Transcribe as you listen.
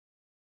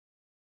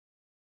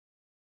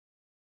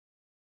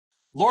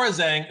Laura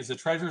Zeng is the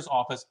Treasurer's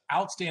Office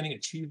Outstanding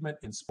Achievement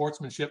in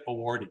Sportsmanship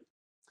awardee.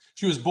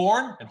 She was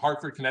born in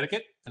Hartford,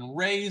 Connecticut, and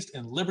raised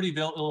in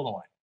Libertyville,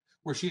 Illinois,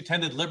 where she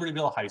attended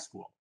Libertyville High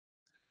School.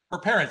 Her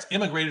parents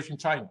immigrated from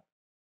China.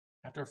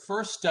 After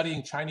first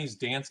studying Chinese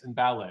dance and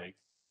ballet,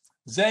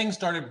 Zeng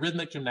started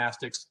rhythmic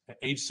gymnastics at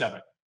age 7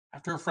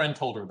 after a friend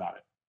told her about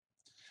it.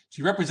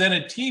 She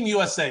represented Team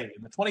USA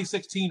in the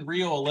 2016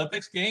 Rio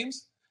Olympics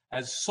Games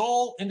as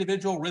sole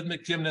individual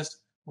rhythmic gymnast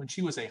when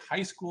she was a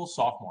high school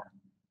sophomore.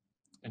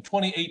 In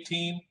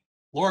 2018,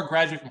 Laura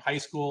graduated from high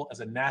school as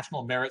a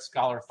National Merit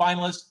Scholar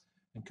Finalist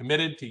and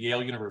committed to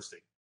Yale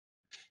University.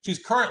 She's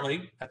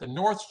currently at the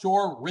North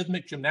Shore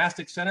Rhythmic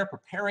Gymnastics Center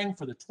preparing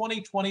for the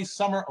 2020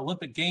 Summer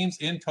Olympic Games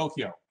in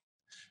Tokyo,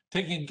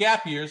 taking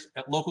gap years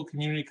at local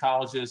community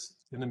colleges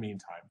in the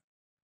meantime.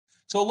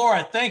 So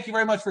Laura, thank you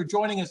very much for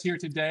joining us here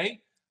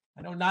today.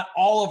 I know not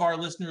all of our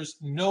listeners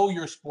know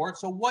your sport,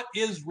 so what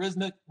is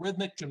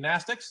rhythmic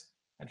gymnastics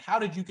and how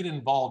did you get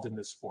involved in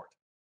this sport?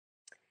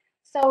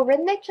 So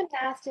rhythmic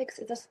gymnastics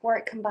is a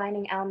sport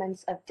combining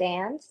elements of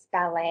dance,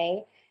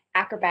 ballet,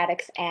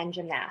 acrobatics, and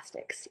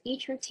gymnastics.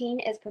 Each routine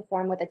is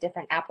performed with a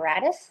different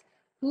apparatus,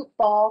 hoop,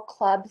 ball,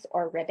 clubs,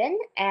 or ribbon,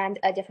 and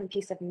a different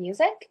piece of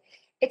music.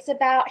 It's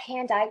about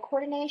hand-eye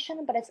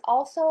coordination, but it's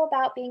also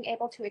about being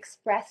able to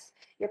express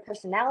your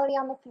personality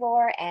on the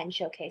floor and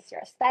showcase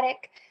your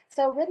aesthetic.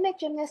 So rhythmic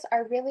gymnasts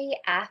are really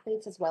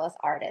athletes as well as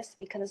artists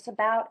because it's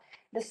about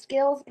the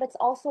skills, but it's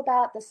also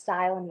about the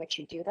style in which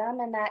you do them.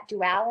 And that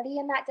duality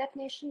and that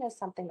definition is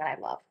something that I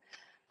love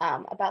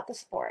about the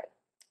sport.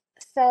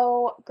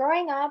 So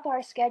growing up,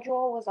 our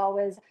schedule was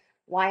always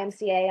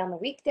YMCA on the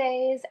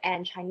weekdays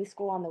and Chinese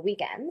school on the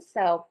weekends.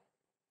 So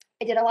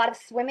I did a lot of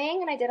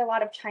swimming and I did a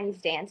lot of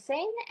Chinese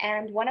dancing.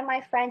 And one of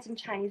my friends in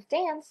Chinese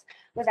dance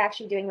was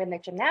actually doing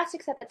rhythmic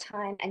gymnastics at the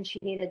time, and she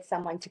needed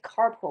someone to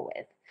carpool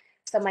with.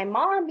 So my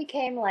mom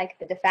became like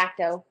the de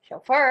facto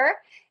chauffeur,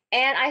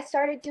 and I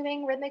started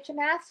doing rhythmic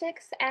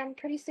gymnastics, and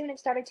pretty soon it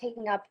started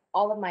taking up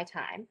all of my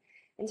time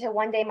until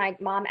one day my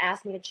mom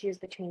asked me to choose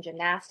between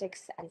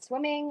gymnastics and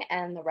swimming,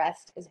 and the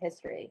rest is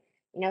history.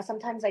 You know,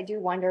 sometimes I do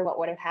wonder what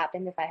would have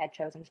happened if I had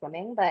chosen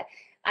swimming, but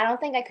I don't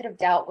think I could have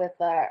dealt with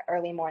the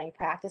early morning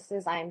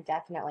practices. I'm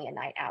definitely a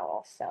night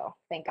owl, so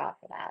thank God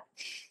for that.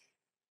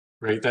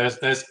 Great,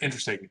 that is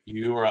interesting.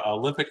 You were an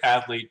Olympic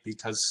athlete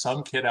because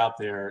some kid out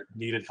there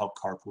needed help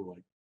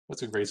carpooling.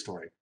 That's a great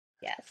story.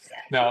 Yes.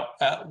 Now,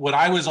 when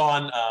I was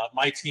on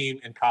my team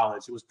in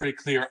college, it was pretty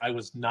clear I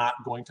was not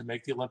going to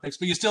make the Olympics,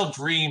 but you still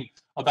dream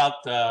about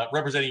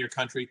representing your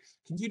country.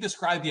 Can you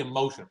describe the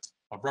emotions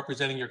of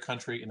representing your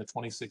country in the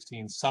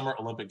 2016 Summer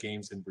Olympic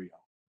Games in Rio?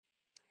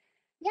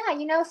 Yeah,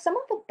 you know, some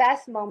of the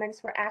best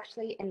moments were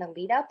actually in the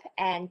lead up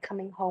and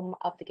coming home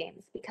of the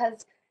games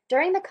because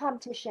during the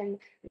competition,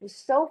 it was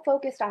so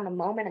focused on the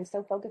moment and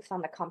so focused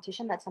on the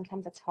competition that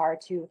sometimes it's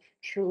hard to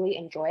truly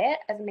enjoy it,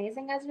 as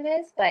amazing as it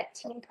is. But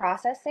team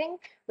processing,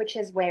 which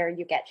is where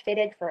you get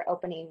fitted for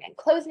opening and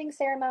closing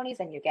ceremonies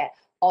and you get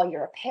all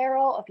your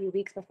apparel a few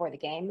weeks before the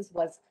games,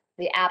 was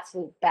the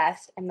absolute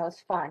best and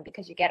most fun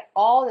because you get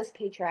all this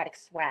patriotic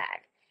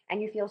swag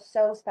and you feel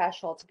so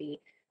special to be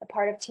a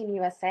part of Team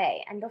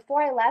USA. And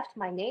before I left,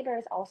 my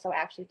neighbors also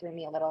actually threw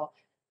me a little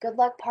good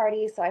luck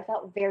party, so I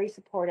felt very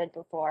supported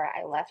before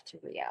I left to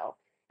Rio.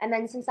 And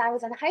then since I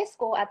was in high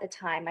school at the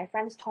time, my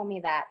friends told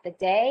me that the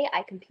day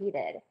I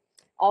competed,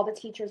 all the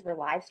teachers were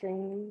live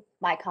streaming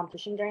my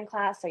competition during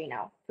class, so you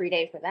know, free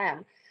day for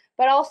them.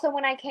 But also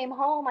when I came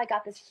home, I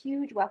got this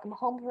huge welcome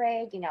home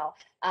parade. You know,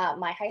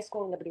 my high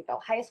school,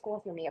 Libertyville High School,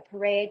 threw me a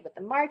parade with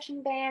the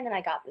marching band, and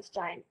I got this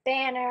giant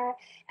banner,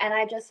 and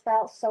I just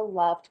felt so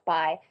loved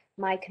by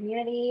my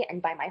community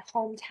and by my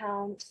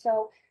hometown.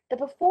 So the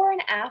before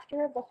and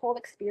after of the whole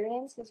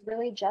experience was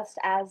really just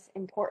as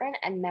important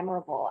and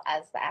memorable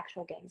as the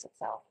actual games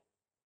itself.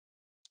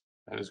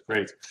 That is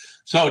great.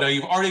 So now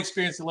you've already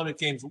experienced the Olympic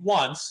Games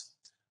once,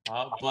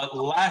 but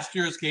last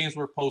year's games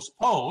were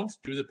postponed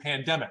due to the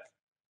pandemic.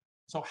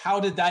 So how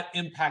did that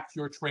impact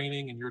your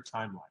training and your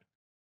timeline?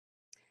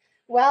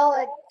 Well,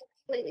 it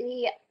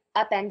completely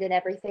upended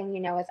everything.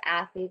 You know, as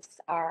athletes,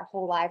 our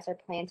whole lives are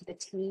planned to the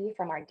T,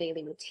 from our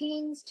daily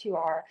routines to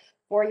our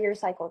 4-year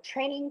cycle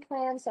training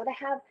plan. So to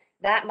have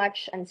that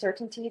much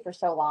uncertainty for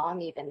so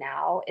long, even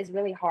now, is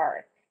really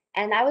hard.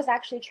 And I was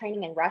actually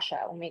training in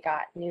Russia when we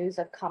got news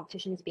of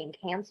competitions being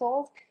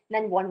canceled.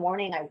 And then one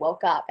morning I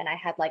woke up and I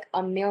had like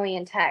a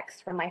million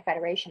texts from my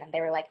federation, and they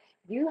were like,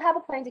 "You have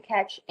a plane to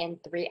catch in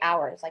 3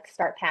 hours, like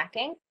start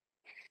packing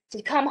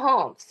to come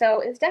home." So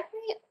it was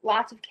definitely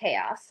lots of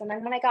chaos. And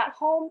then when I got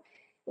home,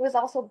 it was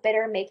also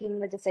bitter making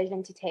the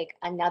decision to take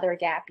another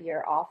gap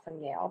year off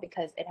from Yale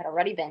because it had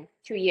already been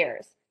 2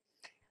 years.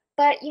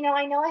 But, you know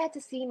I had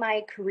to see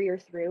my career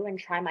through and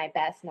try my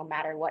best no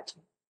matter what to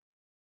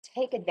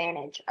take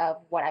advantage of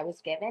what I was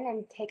given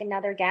and take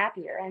another gap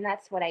year. And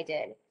that's what I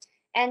did.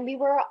 And we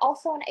were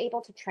also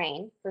unable to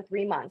train for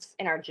 3 months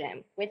in our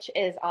gym, which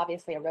is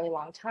obviously a really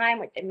long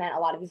time. It meant a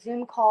lot of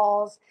Zoom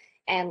calls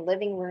and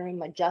living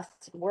room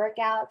adjusted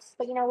workouts.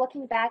 But, you know,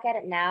 looking back at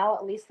it now,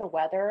 at least the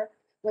weather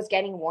was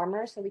getting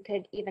warmer, so we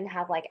could even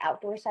have like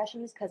outdoor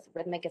sessions because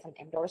Rhythmic is an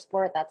indoor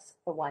sport. That's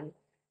the one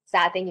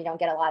sad thing, you don't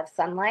get a lot of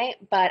sunlight.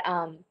 But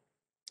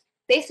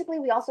basically,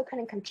 we also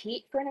couldn't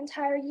compete for an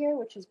entire year,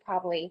 which was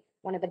probably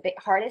one of the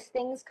hardest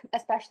things,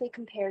 especially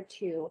compared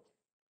to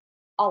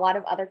a lot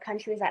of other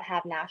countries that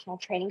have national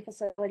training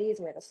facilities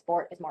where the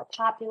sport is more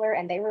popular,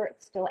 and they were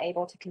still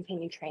able to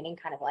continue training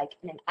kind of like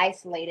in an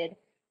isolated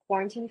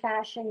quarantine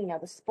fashion. You know,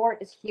 the sport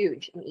is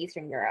huge in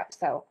Eastern Europe,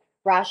 so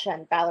Russia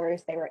and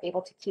Belarus, they were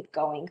able to keep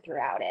going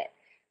throughout it.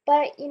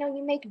 But, you know,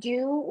 you make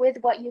do with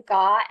what you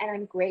got, and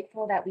I'm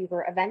grateful that we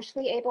were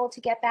eventually able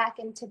to get back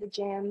into the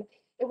gym.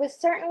 It was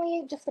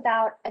certainly just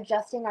about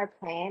adjusting our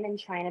plan and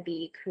trying to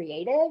be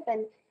creative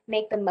and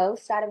make the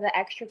most out of the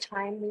extra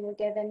time we were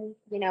given.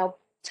 You know,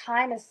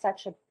 time is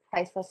such a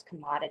priceless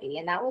commodity,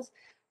 and that was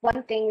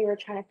one thing we were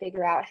trying to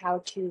figure out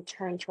how to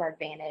turn to our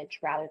advantage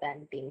rather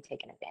than being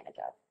taken advantage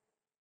of.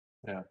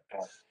 Yeah.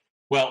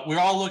 Well, we're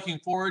all looking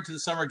forward to the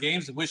Summer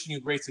Games and wishing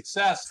you great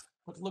success.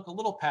 But to look a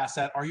little past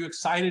that, are you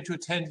excited to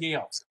attend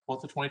Yale?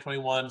 Both the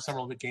 2021 Summer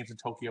Olympic Games in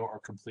Tokyo are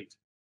complete.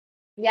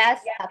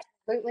 Yes,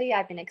 absolutely.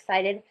 I've been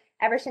excited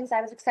ever since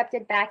I was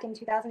accepted back in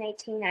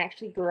 2018. I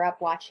actually grew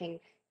up watching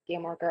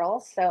Gilmore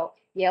Girls, so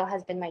Yale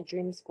has been my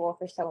dream school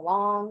for so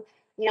long.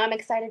 You know, I'm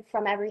excited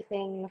from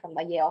everything from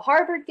the Yale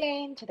Harvard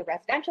game to the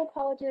residential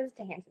colleges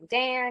to Handsome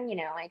Dan. You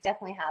know, I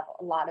definitely have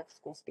a lot of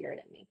school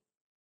spirit in me.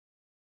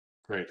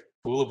 Great.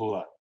 Bula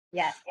bula.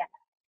 Yes, yes.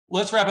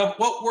 Let's wrap up.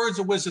 What words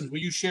of wisdom will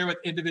you share with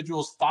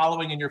individuals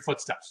following in your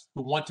footsteps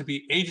who want to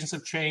be agents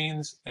of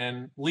change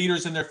and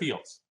leaders in their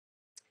fields?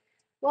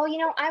 Well, you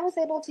know, I was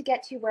able to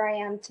get to where I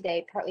am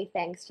today partly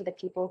thanks to the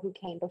people who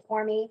came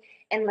before me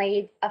and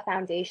laid a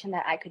foundation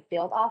that I could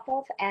build off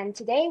of. And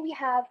today we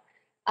have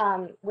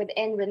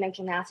within rhythmic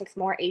gymnastics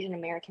more Asian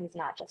Americans,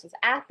 not just as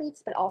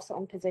athletes, but also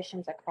in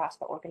positions across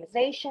the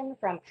organization,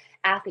 from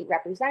athlete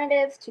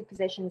representatives to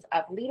positions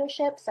of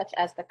leadership, such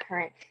as the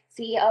current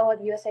CEO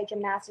of USA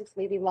Gymnastics,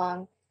 Levy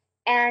Long.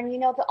 And, you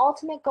know, the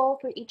ultimate goal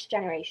for each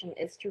generation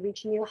is to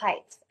reach new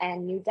heights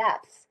and new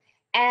depths.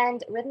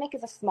 And rhythmic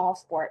is a small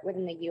sport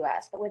within the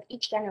US, but with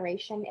each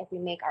generation, if we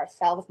make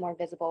ourselves more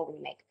visible,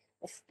 we make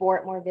the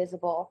sport more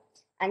visible.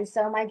 And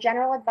so my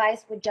general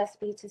advice would just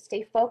be to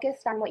stay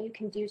focused on what you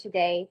can do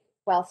today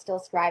while still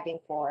striving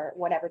for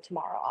whatever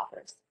tomorrow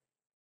offers.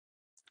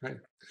 Great.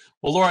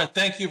 Well, Laura,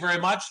 thank you very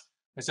much.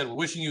 I said, we're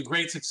wishing you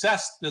great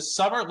success this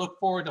summer. Look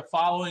forward to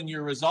following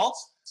your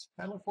results.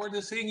 I look forward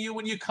to seeing you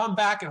when you come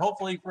back and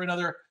hopefully for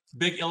another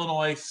big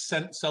Illinois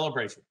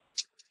celebration.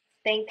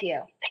 Thank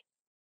you.